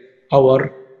 48 hours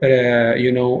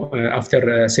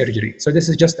after surgery. So this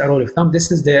is just a rule of thumb. This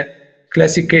is the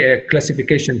classic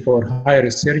classification for high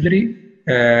risk surgery,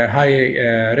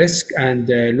 high risk and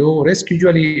low risk.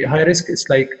 Usually high risk is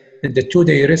like the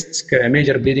 2-day risk,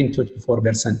 major bleeding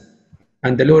 24%,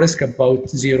 and the low risk about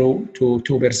 0 to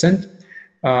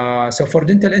 2%. So for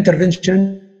dental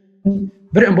intervention,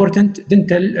 very important,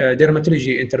 dental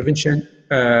dermatology intervention,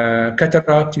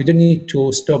 cataract, you don't need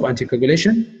to stop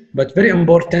anticoagulation, but very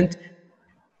important,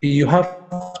 you have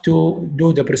to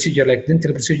do the procedure like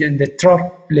dental procedure in the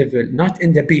trough level, not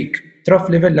in the peak. Trough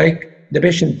level, like the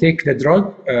patient take the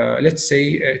drug, let's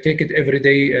say take it every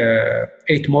day,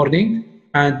 8 morning,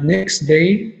 and next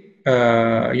day,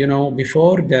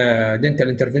 before the dental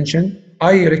intervention,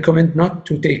 I recommend not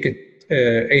to take it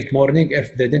 8 morning.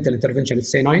 If the dental intervention is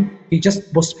say 9, he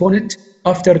just postpone it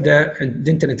after the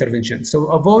dental intervention. So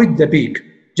avoid the peak,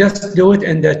 just do it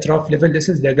in the trough level. This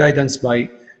is the guidance by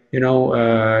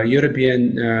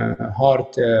European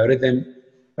Heart Rhythm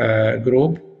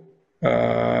Group.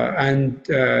 And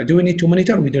do we need to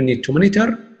monitor? We don't need to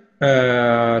monitor.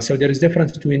 So there is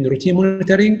difference between routine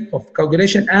monitoring of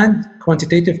coagulation and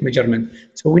quantitative measurement.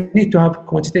 So we need to have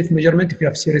quantitative measurement if you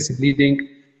have serious bleeding,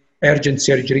 urgent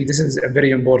surgery. This is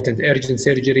very important. Urgent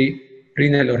surgery,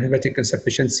 renal or hepatic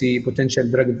insufficiency, potential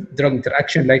drug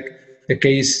interaction, like the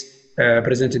case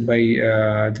presented by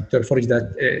Dr. Forge,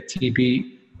 that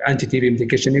anti-TB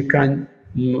medication, you can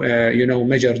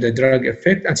measure the drug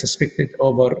effect and suspect it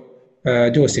over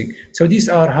dosing. So these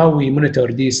are how we monitor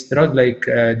these drugs like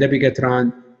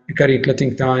Dabigatran, carrier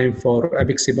clotting time for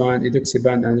Apixiban,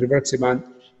 Edoxaban, and Rivaroxaban,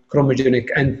 chromogenic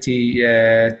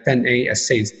anti-10A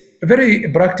assays. A very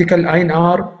practical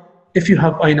INR. If you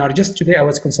have INR, just today I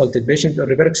was consulted patient on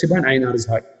Rivaroxaban, INR is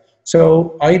high.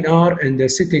 So INR in the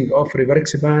setting of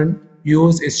Rivaroxaban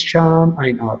use is sham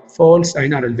INR, false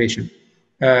INR elevation,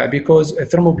 because a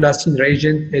thermoplastin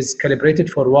reagent is calibrated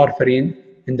for warfarin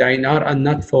in the INR and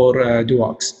not for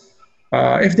DOACs.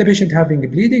 If the patient having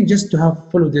bleeding, just to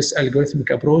follow this algorithmic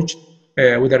approach,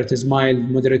 whether it is mild,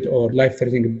 moderate, or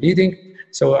life-threatening bleeding.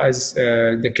 So as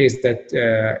the case that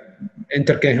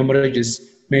intercranial hemorrhage is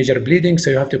major bleeding, so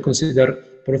you have to consider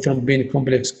prothrombin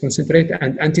complex concentrate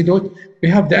and antidote. We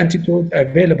have the antidote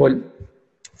available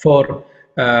for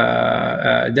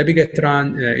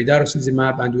Dabigatran,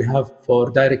 Edoxaban, and we have for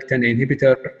direct 10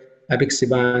 inhibitor,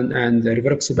 Apixiban and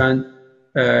Rivaroxaban,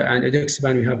 and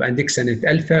Edoxaban we have andexanet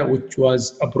alpha, which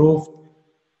was approved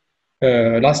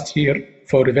last year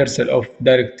for reversal of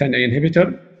direct 10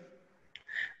 inhibitor.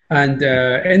 And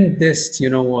in this,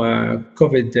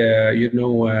 COVID,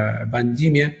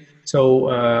 pandemic, so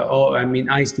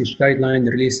ISTH guideline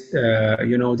released,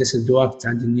 this is DOAC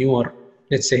and newer,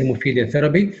 let's say, hemophilia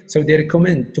therapy. So they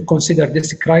recommend to consider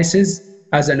this crisis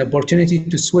as an opportunity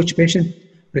to switch patient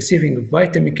receiving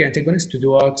vitamin K antagonist to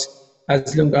DOACs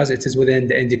as long as it is within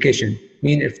the indication.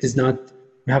 If it is not,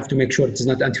 you have to make sure it is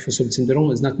not antiphospholipid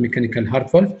syndrome, it's not mechanical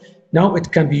heart valve. Now it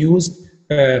can be used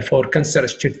for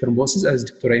cancer-associated thrombosis, as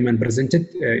Dr. Ayman presented.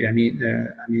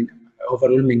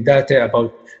 Overwhelming data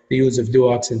about the use of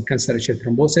DOACs in cancer-associated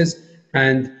thrombosis.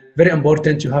 And very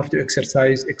important, you have to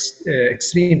exercise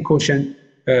extreme caution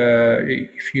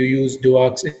if you use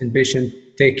DOACs in patient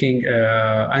taking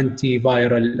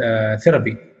antiviral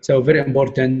therapy. So very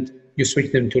important, you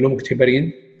switch them to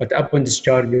lumoxitibarine, but upon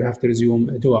discharge, you have to resume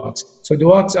DOACs. So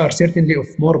DOACs are certainly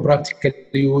of more practical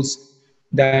use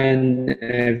than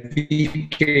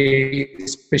VK,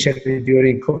 especially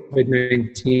during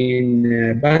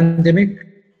COVID-19 pandemic.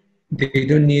 They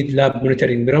don't need lab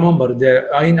monitoring. Remember, the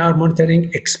INR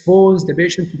monitoring expose the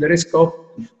patient to the risk of,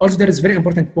 also there is a very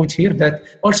important point here that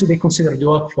also they consider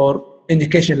DOAC for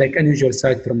indication like unusual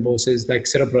site thrombosis, like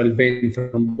cerebral vein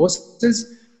thrombosis,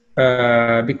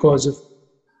 because of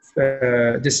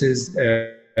this is,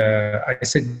 I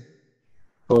said,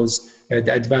 because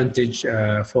the advantage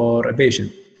for a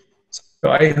patient.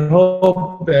 So I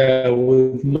hope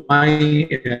with my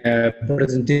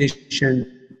presentation,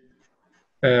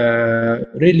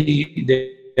 really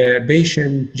the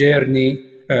patient journey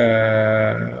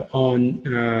on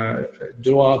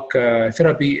DOAC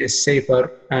therapy is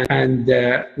safer, and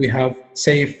we have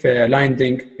safe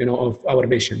landing, of our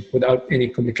patient without any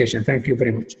complication. Thank you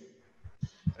very much.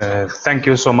 Thank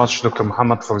you so much, Dr.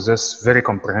 Muhammad, for this very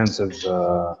comprehensive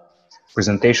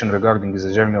presentation regarding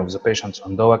the journey of the patients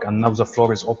on DOAC. And now the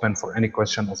floor is open for any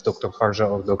question of Dr. Kharja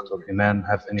or Dr. Iman.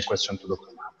 Have any question to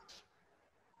Dr.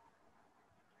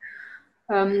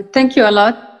 Muhammad? Thank you a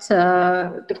lot,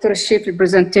 Dr.sheef, for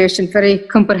presentation. Very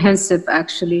comprehensive,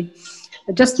 actually.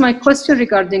 Just my question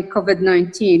regarding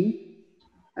COVID-19.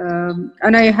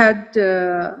 And I had,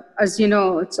 as you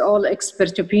know, it's all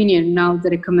expert opinion now, the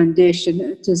recommendation.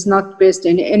 It is not based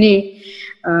on any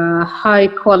high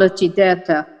quality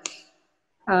data.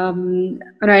 And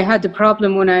I had a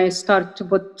problem when I started to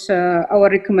put our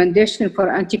recommendation for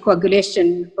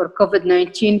anticoagulation for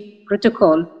COVID-19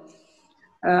 protocol.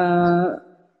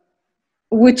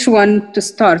 Which one to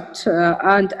start?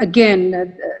 And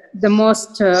again, the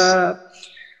most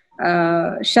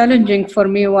challenging for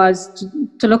me was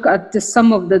to look at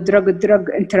some of the drug-drug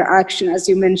interaction, as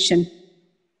you mentioned.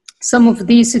 Some of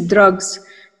these drugs,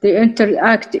 they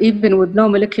interact even with low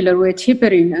molecular weight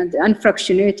heparin and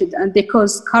unfractionated, and they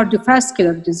cause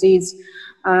cardiovascular disease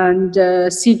and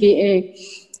CVA.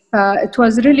 It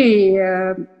was really,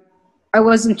 I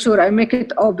wasn't sure. I make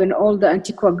it open, all the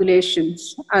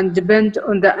anticoagulations, and depend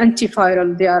on the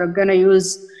antiviral they are going to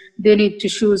use. They need to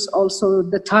choose also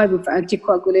the type of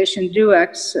anticoagulation,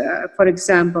 DOACs, for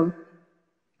example.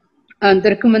 And the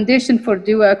recommendation for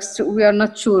DOACs, we are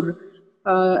not sure.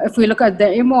 If we look at the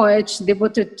NOAC, they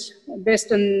put it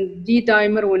based on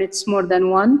D-dimer when it's more than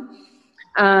 1.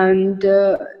 And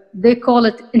they call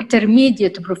it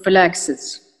intermediate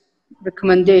prophylaxis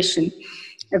recommendation.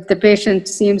 If the patient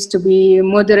seems to be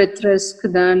moderate risk,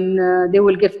 then they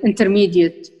will give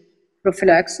intermediate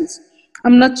prophylaxis.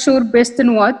 I'm not sure based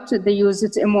on what they use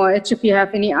it MOH, if you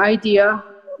have any idea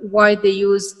why they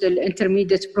use the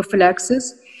intermediate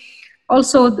prophylaxis.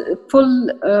 Also, the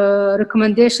full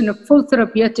recommendation of full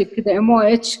therapeutic, the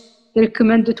MOH, they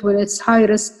recommend it when it's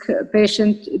high-risk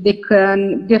patient, they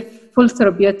can give full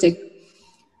therapeutic.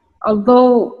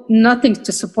 Although nothing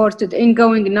to support it,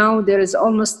 ongoing now, there is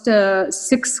almost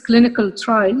 6 clinical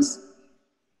trials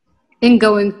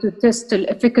ongoing to test the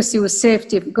efficacy with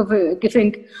safety of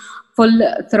giving full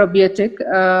therapeutic.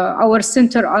 Our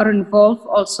center are involved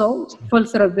also, full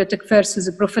therapeutic versus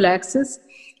prophylaxis,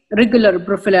 regular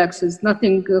prophylaxis,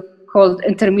 nothing called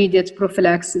intermediate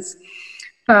prophylaxis.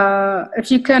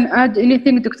 If you can add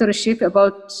anything, Dr.sheef,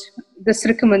 about this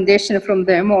recommendation from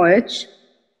the MOH.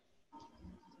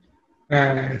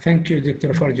 Thank you,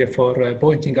 Dr. Farja, for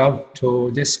pointing out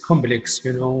to this complex,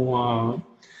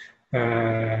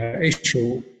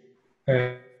 issue.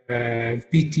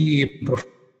 PT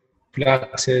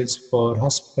prophylaxis for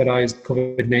hospitalized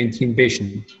COVID-19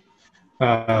 patients.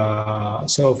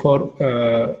 So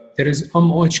there is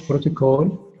MOH protocol,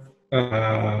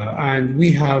 and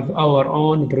we have our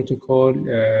own protocol,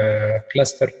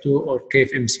 cluster 2 or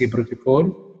KFMC protocol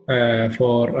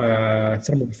for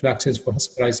thermoprophylaxis for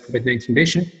hospitalized COVID-19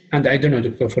 patient. And I don't know,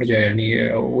 Dr. Farja,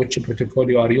 which protocol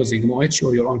you are using, MOH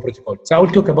or your own protocol. So I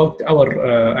will talk about our,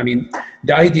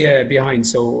 the idea behind.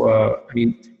 So,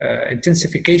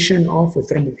 intensification of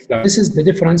thermoprophylaxis. This is the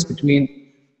difference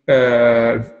between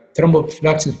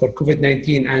thermoprophylaxis for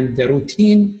COVID-19 and the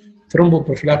routine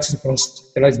thermoprophylaxis for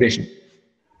hospitalized patient.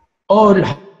 All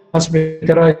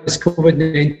hospitalized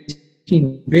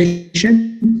COVID-19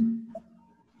 patients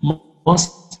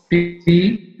must be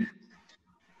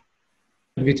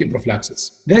VT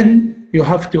prophylaxis. Then you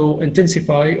have to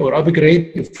intensify or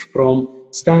upgrade from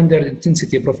standard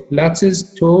intensity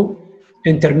prophylaxis to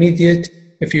intermediate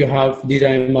if you have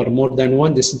D-dimer more than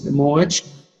 1. This is MOH.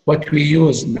 What we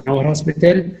use in our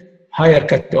hospital, higher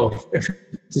cutoff. If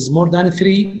it is more than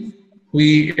 3,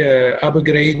 we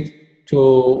upgrade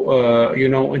to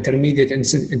intermediate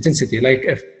intensity. Like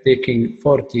if taking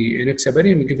 40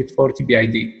 Edoxaban, we give it 40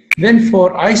 BID. Then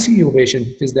for ICU patient,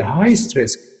 it is the highest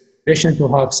risk. Patient who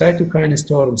have cytokine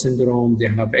storm syndrome, they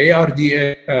have ARDS,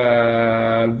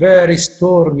 very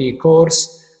stormy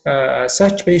course.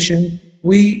 Such patient,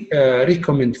 we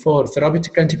recommend for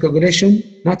therapeutic anticoagulation,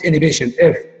 not any patient.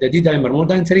 If the D-dimer more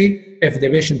than 3, if the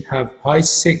patient have high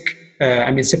sick,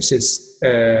 sepsis,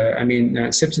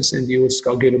 sepsis-induced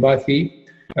coagulopathy,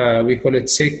 we call it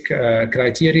sick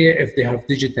criteria. If they have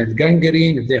digital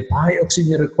gangrene, if they have high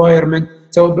oxygen requirement.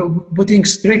 So putting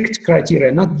strict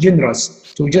criteria, not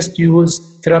generous, to just use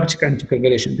therapeutic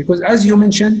anticoagulation. Because as you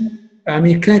mentioned,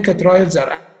 clinical trials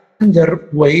are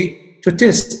underway to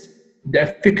test the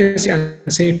efficacy and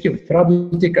safety of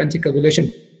therapeutic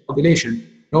anticoagulation.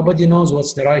 Nobody knows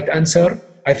what's the right answer.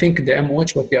 I think the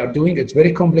MOH, what they are doing, it's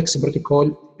very complex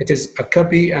protocol. It is a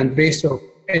copy and based on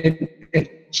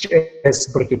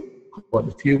NHS protocol.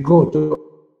 If you go to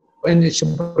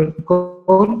NHS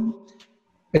protocol,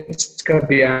 it's going to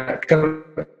be a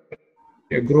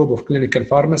group of clinical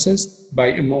pharmacists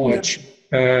by MOH.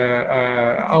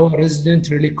 Our resident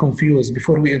really confused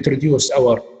before we introduce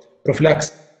our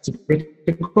prophylaxis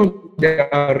protocol. They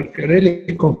are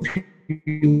really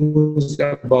confused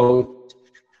about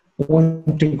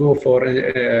want to go for,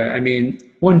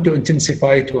 want to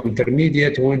intensify to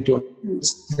intermediate, want to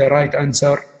the right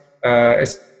answer.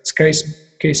 It's case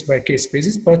by case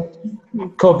basis, but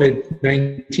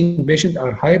COVID-19 patients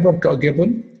are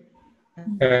hypercoagulable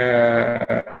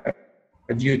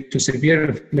due to severe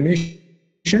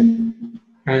inflammation,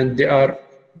 and they are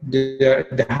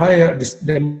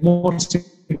the more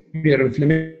severe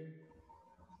inflammation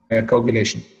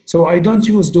coagulation. So I don't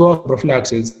use DOAC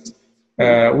prophylaxis.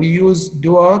 We use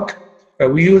DOAC.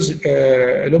 We use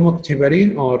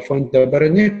lumoxitibarine or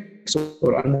fondaparinux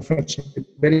or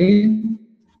anafranchibarine.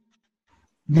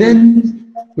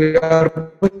 Then we are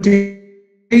putting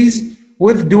these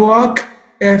with DOAC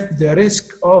if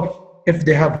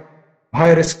they have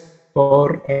high risk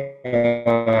for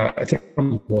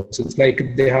thrombosis,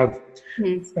 like they have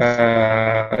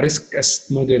risk as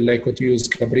model, like what you use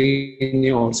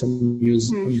Cabrini or some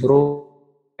use Ambro.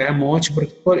 MOH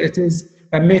protocol, it is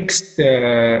a mixed,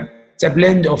 it's a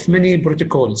blend of many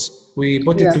protocols. We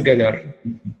put it together.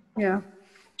 Yeah.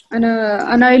 And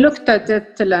I looked at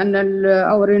it and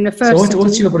our university. So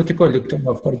what's your protocol, Dr.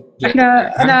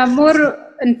 I'm more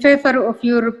in favor of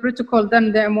your protocol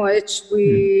than the MOH.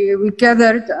 We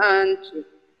gathered, and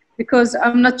because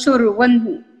I'm not sure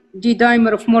one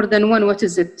D-dimer of more than 1, what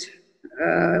is it?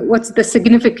 What's the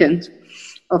significance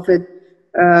of it?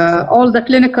 All the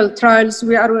clinical trials,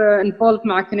 we are involved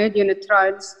in Canadian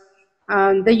trials,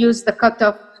 and they use the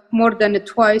cutoff more than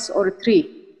 2 or 3.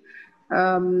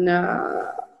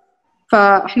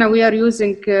 فاحنا we are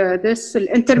using this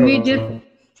intermediate.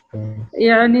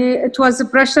 It was a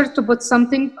pressure to put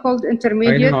something called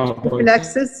intermediate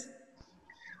prophylaxis.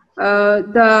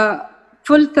 The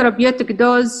full therapeutic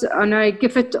dose, and I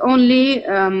give it only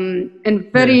in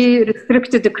very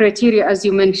restricted criteria, as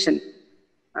you mentioned.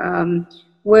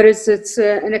 Whereas it's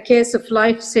in a case of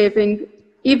life-saving,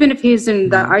 even if he's in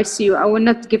the ICU, I will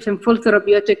not give him full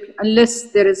therapeutic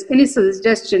unless there is any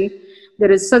suggestion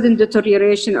there is sudden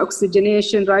deterioration,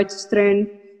 oxygenation, right strain,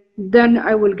 then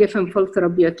I will give him full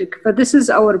therapeutic. But this is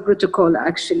our protocol,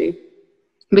 actually.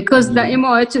 because the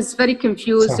MOH is very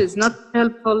confused, صح. is not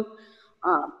helpful.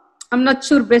 I'm not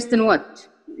sure based on what.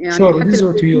 يعني Sure, this is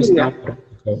what we use now.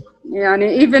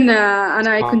 يعني even and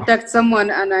I contact someone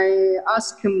and I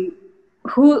ask him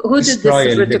who did this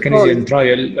trial, the protocol. Canadian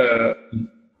trial.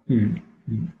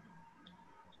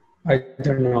 I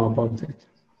don't know about it.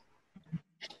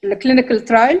 The clinical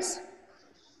trials.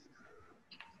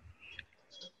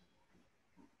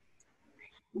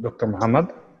 Dr. Muhammad?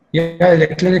 Yeah, the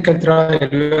clinical trial.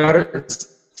 We are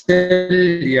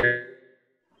still, yeah.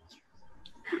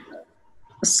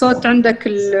 الصوت عندك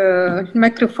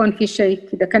الميكروفون في شيء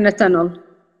كده كأنه تنل.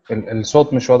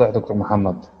 الصوت مش واضح دكتور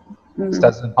محمد.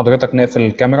 استاذن حضرتك نقفل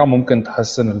الكاميرا، ممكن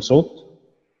تحسن الصوت؟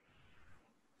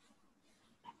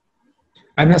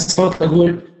 أنا الصوت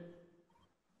أقول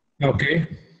أوكي.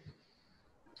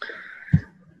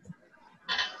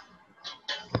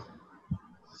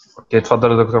 اوكي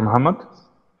اتفضل يا دكتور محمد.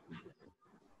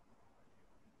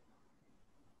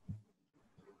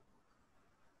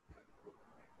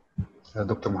 يا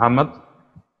دكتور محمد.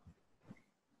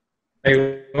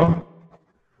 أيوه.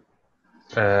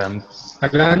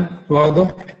 الآن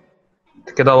واضح؟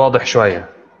 كده واضح شوية.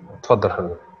 اتفضل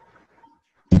حضرتك.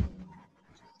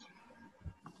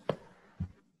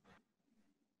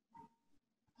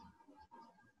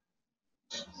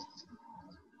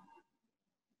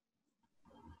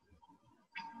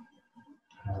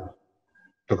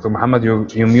 Dr. Muhammad,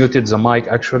 you muted the mic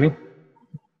actually.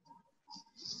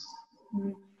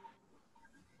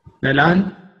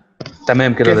 الآن؟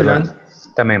 تمام كده كيف دلوقتي.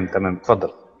 الآن؟ تمام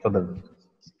اتفضل اتفضل.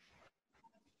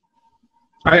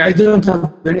 I don't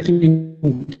have anything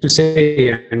to say.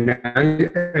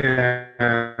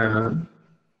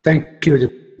 Thank you,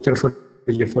 Dr. for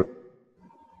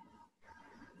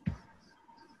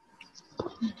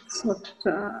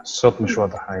الصوت مش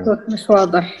واضح. الصوت مش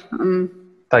واضح.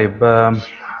 طيب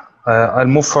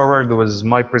I'll move forward with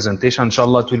my presentation. إن شاء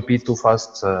الله it will be too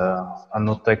fast. I'll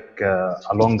not take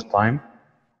a long time.